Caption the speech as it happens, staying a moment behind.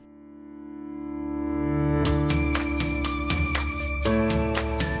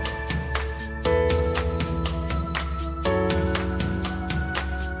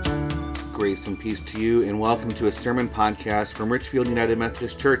peace to you, and welcome to a sermon podcast from Richfield United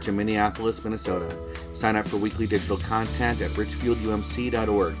Methodist Church in Minneapolis, Minnesota. Sign up for weekly digital content at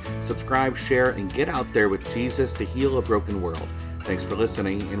richfieldumc.org. Subscribe, share, and get out there with Jesus to heal a broken world. Thanks for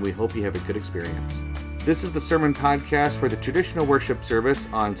listening, and we hope you have a good experience. This is the sermon podcast for the traditional worship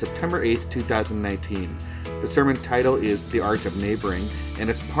service on September 8th, 2019. The sermon title is The Art of Neighboring,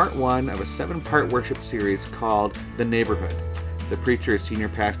 and it's part one of a 7-part worship series called The Neighborhood. The preacher is Senior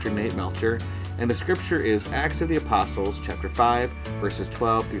Pastor Nate Melcher, and the scripture is Acts of the Apostles, chapter 5, verses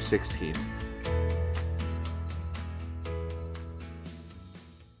 12 through 16.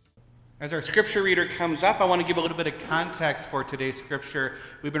 As our scripture reader comes up, I want to give a little bit of context for today's scripture.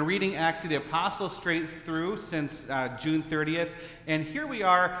 We've been reading Acts of the Apostles straight through since June 30th, and here we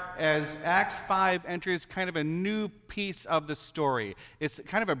are as Acts 5 enters kind of a new piece of the story. It's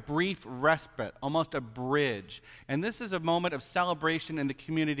kind of a brief respite, almost a bridge, and this is a moment of celebration in the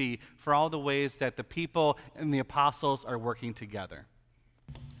community for all the ways that the people and the apostles are working together.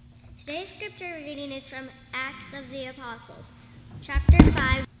 Today's scripture reading is from Acts of the Apostles, chapter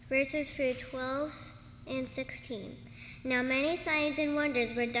 5, verses 12 and 16. Now many signs and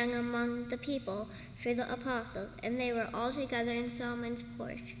wonders were done among the people through the apostles, and they were all together in Solomon's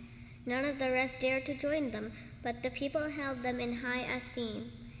porch. None of the rest dared to join them, but the people held them in high esteem.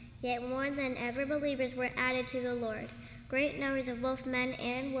 Yet more than ever believers were added to the Lord, great numbers of both men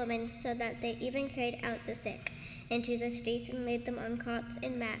and women, so that they even carried out the sick into the streets and laid them on cots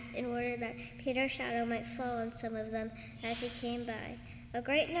and mats, in order that Peter's shadow might fall on some of them as he came by. A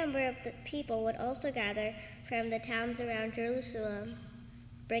great number of the people would also gather from the towns around Jerusalem,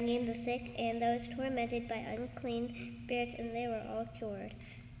 bringing the sick and those tormented by unclean spirits, and they were all cured.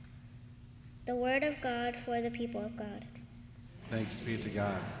 The word of God for the people of God. Thanks be to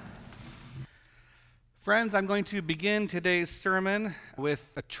God. Friends, I'm going to begin today's sermon with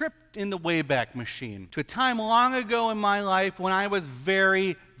a trip in the Wayback Machine to a time long ago in my life when I was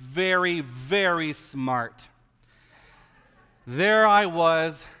very, very, very smart. There I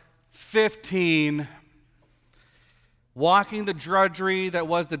was, 15, walking the drudgery that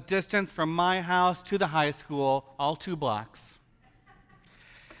was the distance from my house to the high school, all 2 blocks.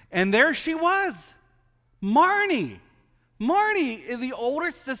 And there she was, Marnie. Marnie is the older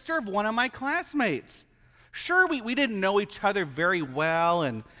sister of one of my classmates. Sure, we didn't know each other very well,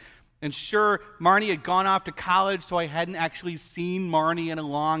 and sure, Marnie had gone off to college, so I hadn't actually seen Marnie in a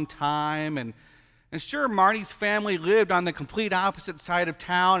long time, and sure, Marnie's family lived on the complete opposite side of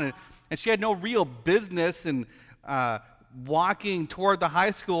town, and she had no real business in walking toward the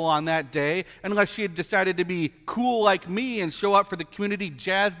high school on that day unless she had decided to be cool like me and show up for the community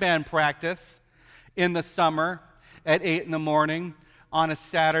jazz band practice in the summer at 8 in the morning on a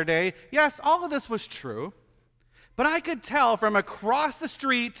Saturday. Yes, all of this was true, but I could tell from across the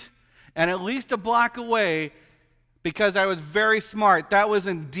street and at least a block away, because I was very smart, that was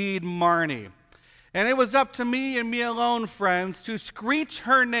indeed Marnie. And it was up to me and me alone, friends, to screech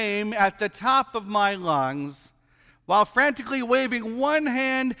her name at the top of my lungs while frantically waving one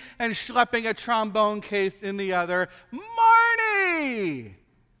hand and schlepping a trombone case in the other. Marnie!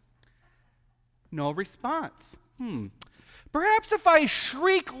 No response. Perhaps if I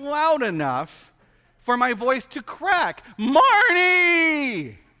shriek loud enough for my voice to crack.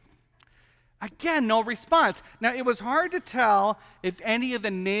 Marnie! Again, no response. Now, it was hard to tell if any of the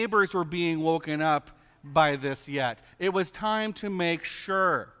neighbors were being woken up by this yet. It was time to make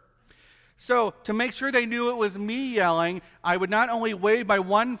sure. So, to make sure they knew it was me yelling, I would not only wave my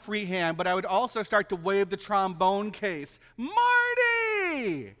one free hand, but I would also start to wave the trombone case.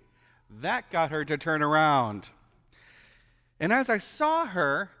 Marty! That got her to turn around. And as I saw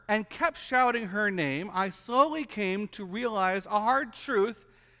her and kept shouting her name, I slowly came to realize a hard truth.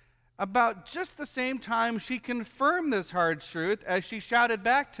 About just the same time she confirmed this hard truth as she shouted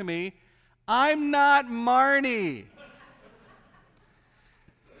back to me, "I'm not Marnie."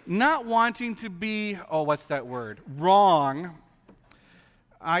 Not wanting to be, wrong,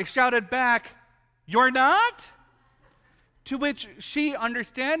 I shouted back, "You're not?" To which she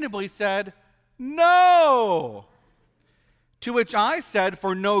understandably said, "No." To which I said,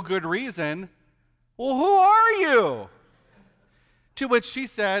 for no good reason, "Well, who are you?" To which she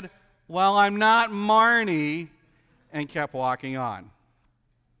said, "Well, I'm not Marnie," and kept walking on.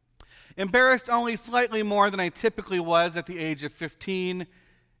 Embarrassed only slightly more than I typically was at the age of 15,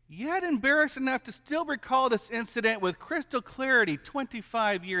 yet embarrassed enough to still recall this incident with crystal clarity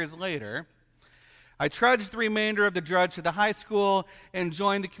 25 years later, I trudged the remainder of the drudge to the high school and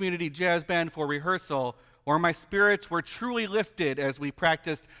joined the community jazz band for rehearsal, where my spirits were truly lifted as we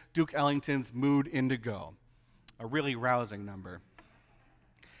practiced Duke Ellington's Mood Indigo, a really rousing number.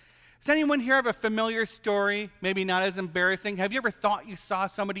 Does anyone here have a familiar story, maybe not as embarrassing? Have you ever thought you saw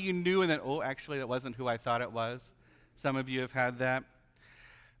somebody you knew and then, oh, actually, that wasn't who I thought it was? Some of you have had that.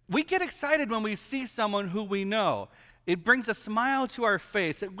 We get excited when we see someone who we know. It brings a smile to our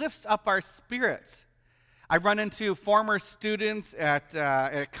face. It lifts up our spirits. I've run into former students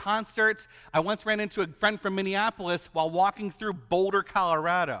at concerts. I once ran into a friend from Minneapolis while walking through Boulder,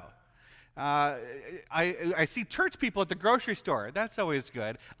 Colorado. I see church people at the grocery store. That's always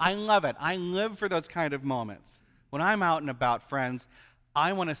good. I love it. I live for those kind of moments. When I'm out and about, friends,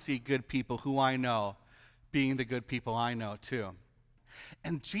 I want to see good people who I know being the good people I know too.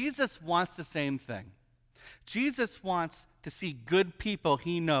 And Jesus wants the same thing. Jesus wants to see good people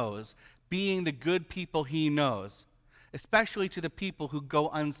he knows being the good people he knows, especially to the people who go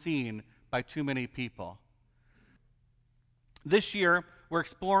unseen by too many people. This year, we're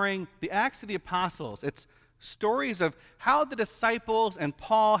exploring the Acts of the Apostles. It's stories of how the disciples and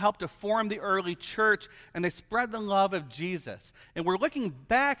Paul helped to form the early church, and they spread the love of Jesus. And we're looking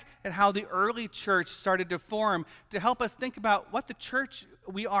back at how the early church started to form to help us think about what the church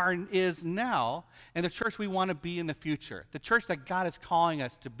we are and is now, and the church we want to be in the future, the church that God is calling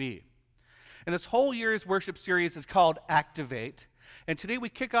us to be. And this whole year's worship series is called Activate. And today we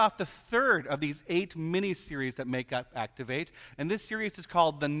kick off the third of these 8 mini-series that make up Activate. And this series is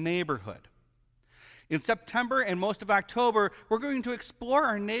called The Neighborhood. In September and most of October, we're going to explore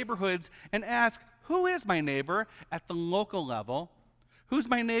our neighborhoods and ask, who is my neighbor at the local level? Who's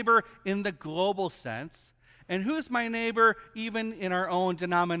my neighbor in the global sense? And who's my neighbor even in our own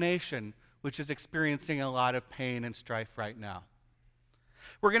denomination, which is experiencing a lot of pain and strife right now?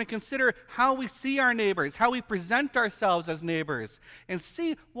 We're going to consider how we see our neighbors, how we present ourselves as neighbors, and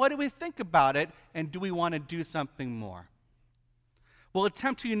see what do we think about it, and do we want to do something more? We'll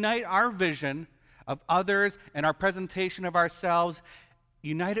attempt to unite our vision of others and our presentation of ourselves,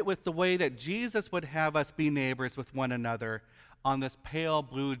 unite it with the way that Jesus would have us be neighbors with one another on this pale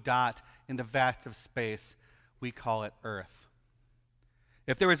blue dot in the vast of space. We call it Earth.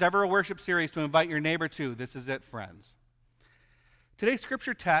 If there was ever a worship series to invite your neighbor to, this is it, friends. Today's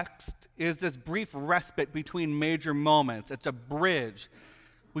scripture text is this brief respite between major moments. It's a bridge.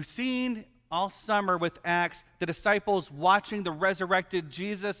 We've seen all summer with Acts the disciples watching the resurrected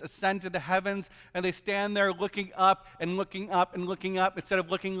Jesus ascend to the heavens, and they stand there looking up and looking up and looking up instead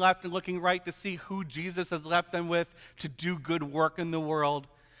of looking left and looking right to see who Jesus has left them with to do good work in the world.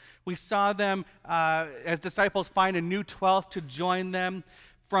 We saw them as disciples find a new 12th to join them,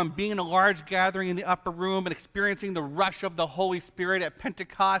 from being in a large gathering in the upper room and experiencing the rush of the Holy Spirit at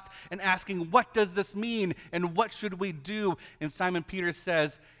Pentecost and asking, what does this mean and what should we do? And Simon Peter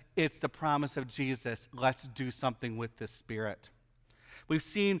says, it's the promise of Jesus. Let's do something with this Spirit. We've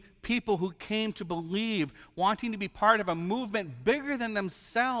seen people who came to believe, wanting to be part of a movement bigger than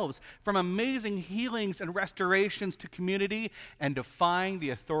themselves, from amazing healings and restorations to community, and defying the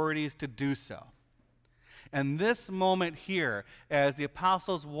authorities to do so. And this moment here, as the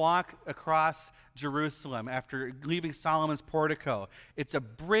apostles walk across Jerusalem after leaving Solomon's portico, it's a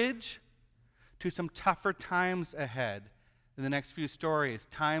bridge to some tougher times ahead in the next few stories,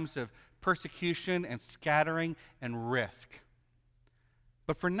 times of persecution and scattering and risk.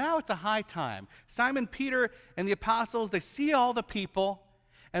 But for now, it's a high time. Simon Peter and the apostles, they see all the people,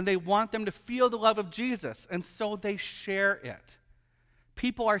 and they want them to feel the love of Jesus, and so they share it.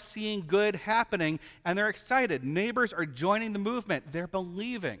 People are seeing good happening, and they're excited. Neighbors are joining the movement. They're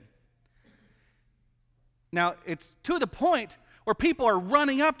believing. Now, it's to the point where people are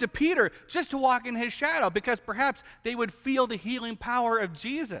running up to Peter just to walk in his shadow because perhaps they would feel the healing power of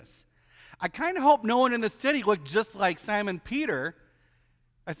Jesus. I kind of hope no one in the city looked just like Simon Peter.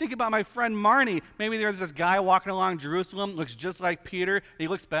 I think about my friend Marnie. Maybe there's this guy walking along Jerusalem, looks just like Peter. He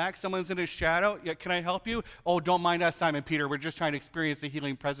looks back, someone's in his shadow. Yeah, can I help you? Oh, don't mind us, Simon Peter. We're just trying to experience the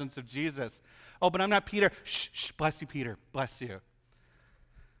healing presence of Jesus. Oh, but I'm not Peter. Shh, bless you, Peter. Bless you.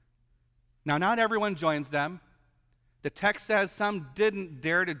 Now, not everyone joins them. The text says some didn't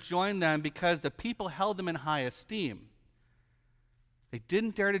dare to join them because the people held them in high esteem. They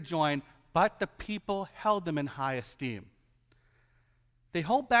didn't dare to join, but the people held them in high esteem. They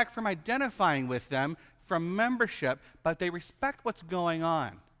hold back from identifying with them, from membership, but they respect what's going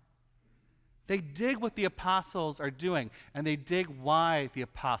on. They dig what the apostles are doing, and they dig why the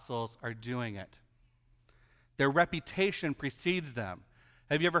apostles are doing it. Their reputation precedes them.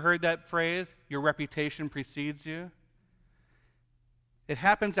 Have you ever heard that phrase? Your reputation precedes you? It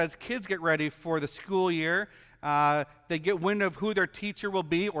happens as kids get ready for the school year. They get wind of who their teacher will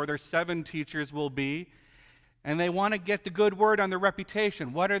be, or their 7 teachers will be. And they want to get the good word on their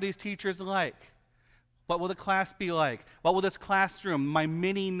reputation. What are these teachers like? What will the class be like? What will this classroom, my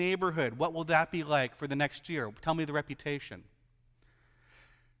mini neighborhood, what will that be like for the next year? Tell me the reputation.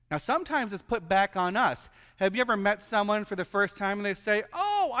 Now, sometimes it's put back on us. Have you ever met someone for the first time and they say,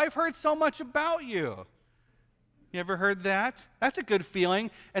 "Oh, I've heard so much about you"? You ever heard that? That's a good feeling,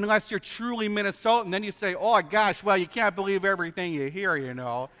 unless you're truly Minnesotan. Then you say, "Oh, gosh, well, you can't believe everything you hear, you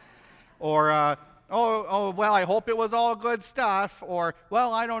know." Or, well, I hope it was all good stuff. Or,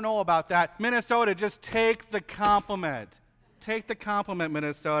 well, I don't know about that. Minnesota, just take the compliment. Take the compliment,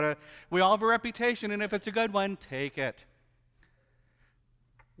 Minnesota. We all have a reputation, and if it's a good one, take it.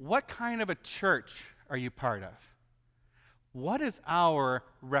 What kind of a church are you part of? What is our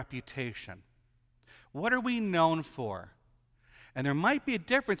reputation? What are we known for? And there might be a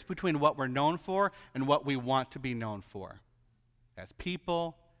difference between what we're known for and what we want to be known for, as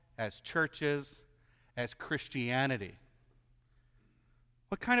people, as churches, as Christianity.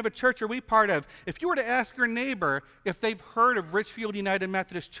 What kind of a church are we part of? If you were to ask your neighbor if they've heard of Richfield United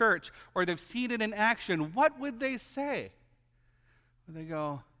Methodist Church or they've seen it in action, what would they say? Would they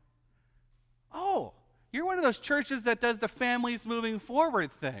go, "Oh, you're one of those churches that does the Families Moving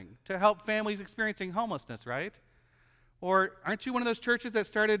Forward thing to help families experiencing homelessness, right?" Or, "Aren't you one of those churches that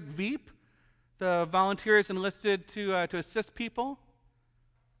started VEEP, the volunteers enlisted to assist people?"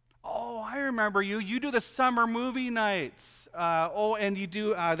 "Oh, I remember you. You do the summer movie nights. And you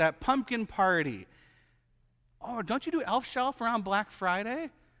do that pumpkin party. Oh, don't you do Elf Shelf around Black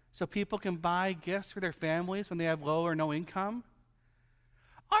Friday so people can buy gifts for their families when they have low or no income?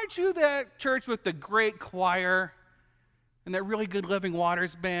 Aren't you that church with the great choir and that really good Living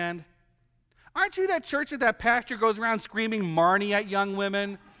Waters band? Aren't you that church that pastor goes around screaming Marnie at young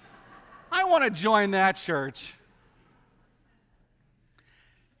women? I want to join that church."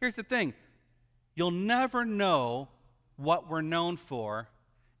 Here's the thing. You'll never know what we're known for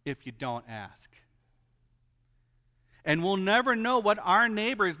if you don't ask. And we'll never know what our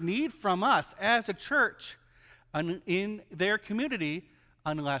neighbors need from us as a church in their community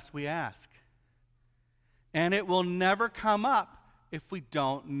unless we ask. And it will never come up if we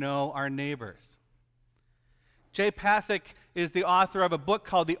don't know our neighbors. Jay Pathak is the author of a book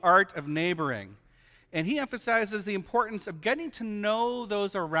called The Art of Neighboring, and he emphasizes the importance of getting to know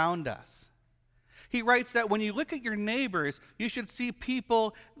those around us. He writes that when you look at your neighbors, you should see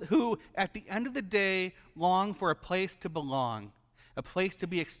people who, at the end of the day, long for a place to belong, a place to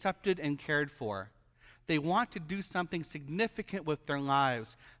be accepted and cared for. They want to do something significant with their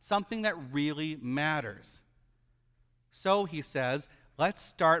lives, something that really matters. So, he says, let's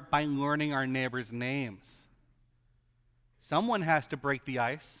start by learning our neighbors' names. Someone has to break the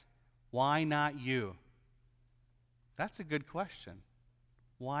ice. Why not you? That's a good question.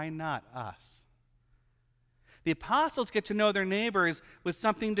 Why not us? The apostles get to know their neighbors with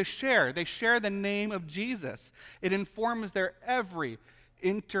something to share. They share the name of Jesus. It informs their every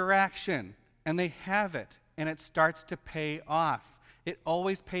interaction, and they have it, and it starts to pay off. It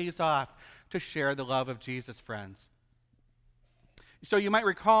always pays off to share the love of Jesus, friends. So you might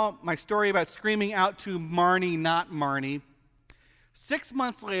recall my story about screaming out to Marnie, not Marnie. 6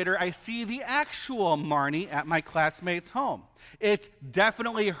 months later, I see the actual Marnie at my classmate's home. It's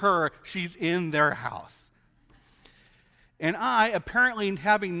definitely her. She's in their house. And I, apparently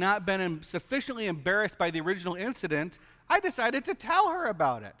having not been sufficiently embarrassed by the original incident, I decided to tell her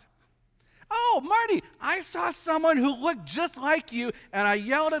about it. "Oh, Marty, I saw someone who looked just like you, and I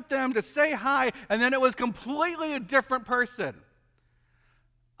yelled at them to say hi, and then it was completely a different person."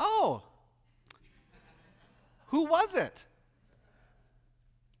 "Oh, who was it?"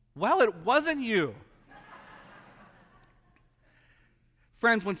 "Well, it wasn't you."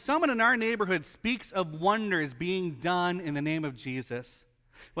 Friends, when someone in our neighborhood speaks of wonders being done in the name of Jesus,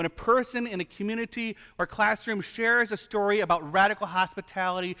 when a person in a community or classroom shares a story about radical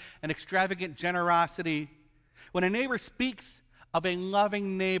hospitality and extravagant generosity, when a neighbor speaks of a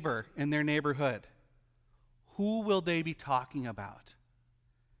loving neighbor in their neighborhood, who will they be talking about?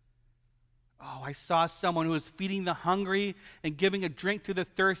 "Oh, I saw someone who was feeding the hungry and giving a drink to the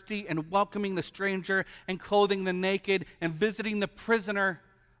thirsty and welcoming the stranger and clothing the naked and visiting the prisoner."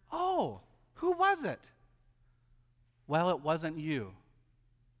 "Oh, who was it?" "Well, it wasn't you."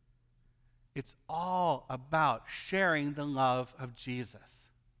 It's all about sharing the love of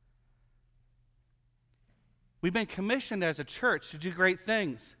Jesus. We've been commissioned as a church to do great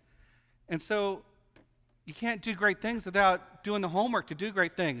things. And so you can't do great things without doing the homework to do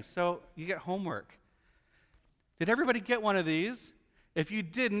great things. So you get homework. Did everybody get one of these? If you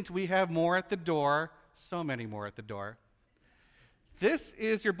didn't, we have more at the door. So many more at the door. This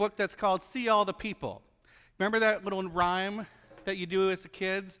is your book that's called See All the People. Remember that little rhyme that you do as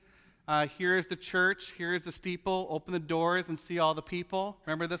kids? Here's the church, here's the steeple, open the doors and see all the people.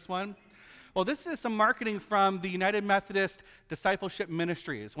 Remember this one? Well, this is some marketing from the United Methodist Discipleship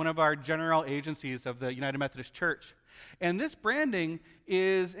Ministries, one of our general agencies of the United Methodist Church. And this branding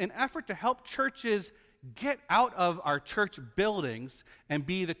is an effort to help churches get out of our church buildings and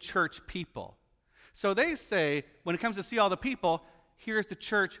be the church people. So they say, when it comes to see all the people, here's the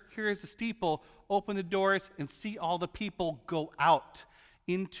church, here's the steeple, open the doors and see all the people go out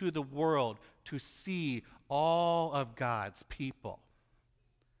into the world to see all of God's people.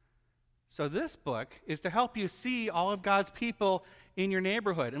 So this book is to help you see all of God's people in your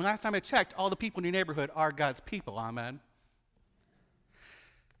neighborhood. And last time I checked, all the people in your neighborhood are God's people. Amen.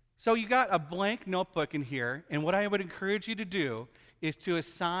 So you got a blank notebook in here, and what I would encourage you to do is to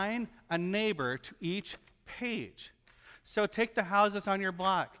assign a neighbor to each page. So take the houses on your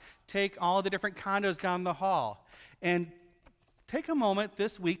block, take all the different condos down the hall, and take a moment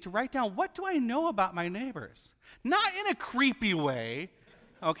this week to write down, what do I know about my neighbors? Not in a creepy way,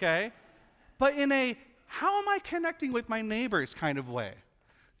 okay, but in a, how am I connecting with my neighbors kind of way?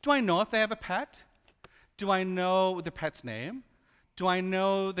 Do I know if they have a pet? Do I know the pet's name? Do I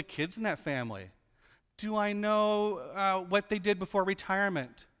know the kids in that family? Do I know what they did before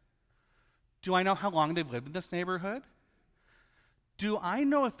retirement? Do I know how long they've lived in this neighborhood? Do I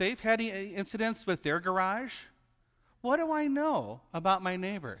know if they've had any incidents with their garage? What do I know about my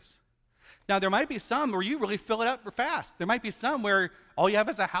neighbors? Now, there might be some where you really fill it up fast. There might be some where all you have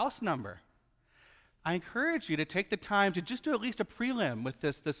is a house number. I encourage you to take the time to just do at least a prelim with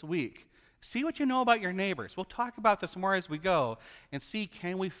this week. See what you know about your neighbors. We'll talk about this more as we go and see,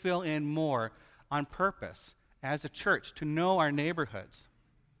 can we fill in more on purpose as a church to know our neighborhoods.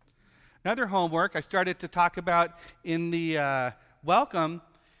 Another homework I started to talk about in the welcome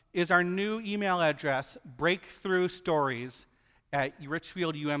is our new email address,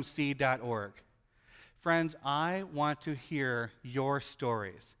 breakthroughstories@richfieldumc.org. Friends, I want to hear your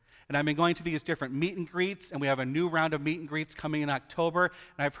stories. And I've been going to these different meet and greets, and we have a new round of meet and greets coming in October,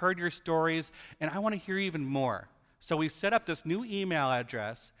 and I've heard your stories, and I want to hear even more. So we've set up this new email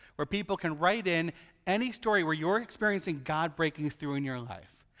address where people can write in any story where you're experiencing God breaking through in your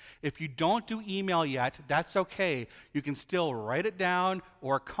life. If you don't do email yet, that's okay. You can still write it down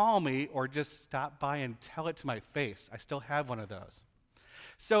or call me or just stop by and tell it to my face. I still have one of those.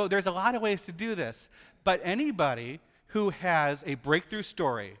 So there's a lot of ways to do this, but anybody who has a breakthrough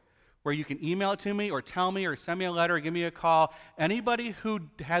story where you can email it to me or tell me or send me a letter or give me a call, anybody who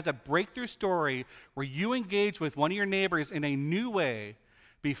has a breakthrough story where you engage with one of your neighbors in a new way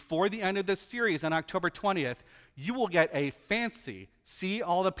before the end of this series on October 20th, you will get a fancy See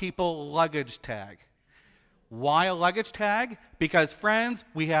All the People luggage tag. Why a luggage tag? Because, friends,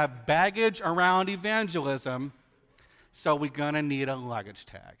 we have baggage around evangelism, so we're going to need a luggage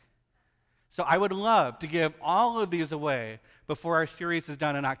tag. So I would love to give all of these away before our series is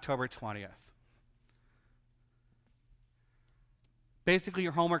done on October 20th. Basically,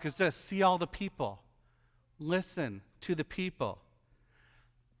 your homework is this: see all the people. Listen to the people.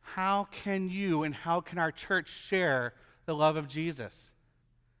 How can you and how can our church share the love of Jesus?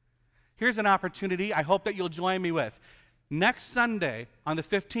 Here's an opportunity I hope that you'll join me with. Next Sunday on the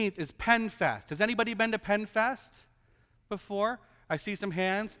 15th is Penn Fest. Has anybody been to Penn Fest before? I see some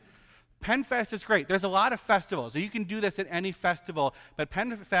hands. Penn Fest is great. There's a lot of festivals. So you can do this at any festival, but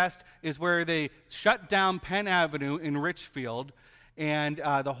Penn Fest is where they shut down Penn Avenue in Richfield, and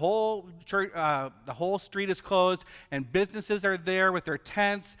the whole street is closed, and businesses are there with their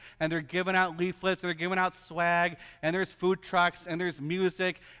tents, and they're giving out leaflets, and they're giving out swag, and there's food trucks, and there's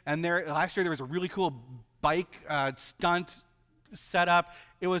music, and last year there was a really cool bike stunt set up.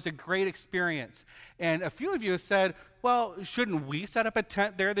 It was a great experience. And a few of you have said, well, shouldn't we set up a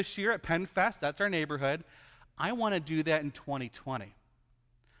tent there this year at Penn Fest? That's our neighborhood. I want to do that in 2020.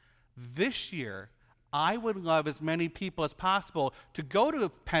 This year, I would love as many people as possible to go to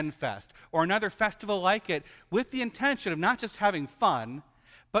Penn Fest or another festival like it with the intention of not just having fun,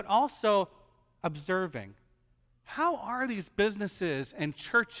 but also observing. How are these businesses and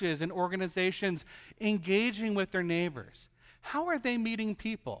churches and organizations engaging with their neighbors? How are they meeting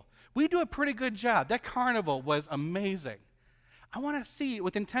people? We do a pretty good job. That carnival was amazing. I want to see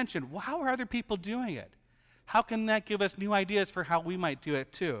with intention, well, how are other people doing it? How can that give us new ideas for how we might do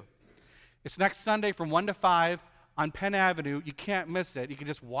it too? It's next Sunday from 1 to 5 on Penn Avenue. You can't miss it. You can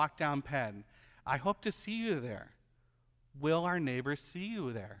just walk down Penn. I hope to see you there. Will our neighbors see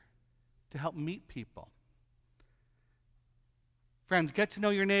you there to help meet people? Friends, get to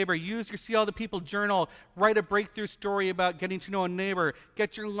know your neighbor. Use your See All the People journal. Write a breakthrough story about getting to know a neighbor.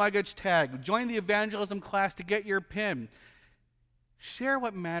 Get your luggage tag. Join the evangelism class to get your pin. Share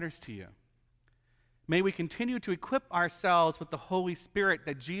what matters to you. May we continue to equip ourselves with the Holy Spirit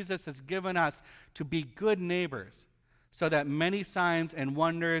that Jesus has given us to be good neighbors, so that many signs and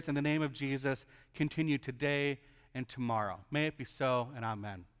wonders in the name of Jesus continue today and tomorrow. May it be so, and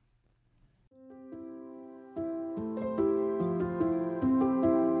amen.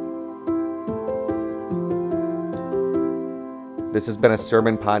 This has been a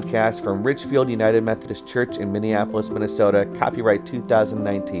sermon podcast from Richfield United Methodist Church in Minneapolis, Minnesota, copyright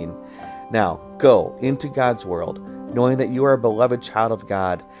 2019. Now, go into God's world, knowing that you are a beloved child of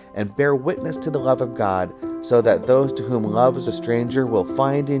God, and bear witness to the love of God, so that those to whom love is a stranger will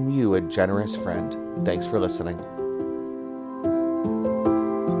find in you a generous friend. Thanks for listening.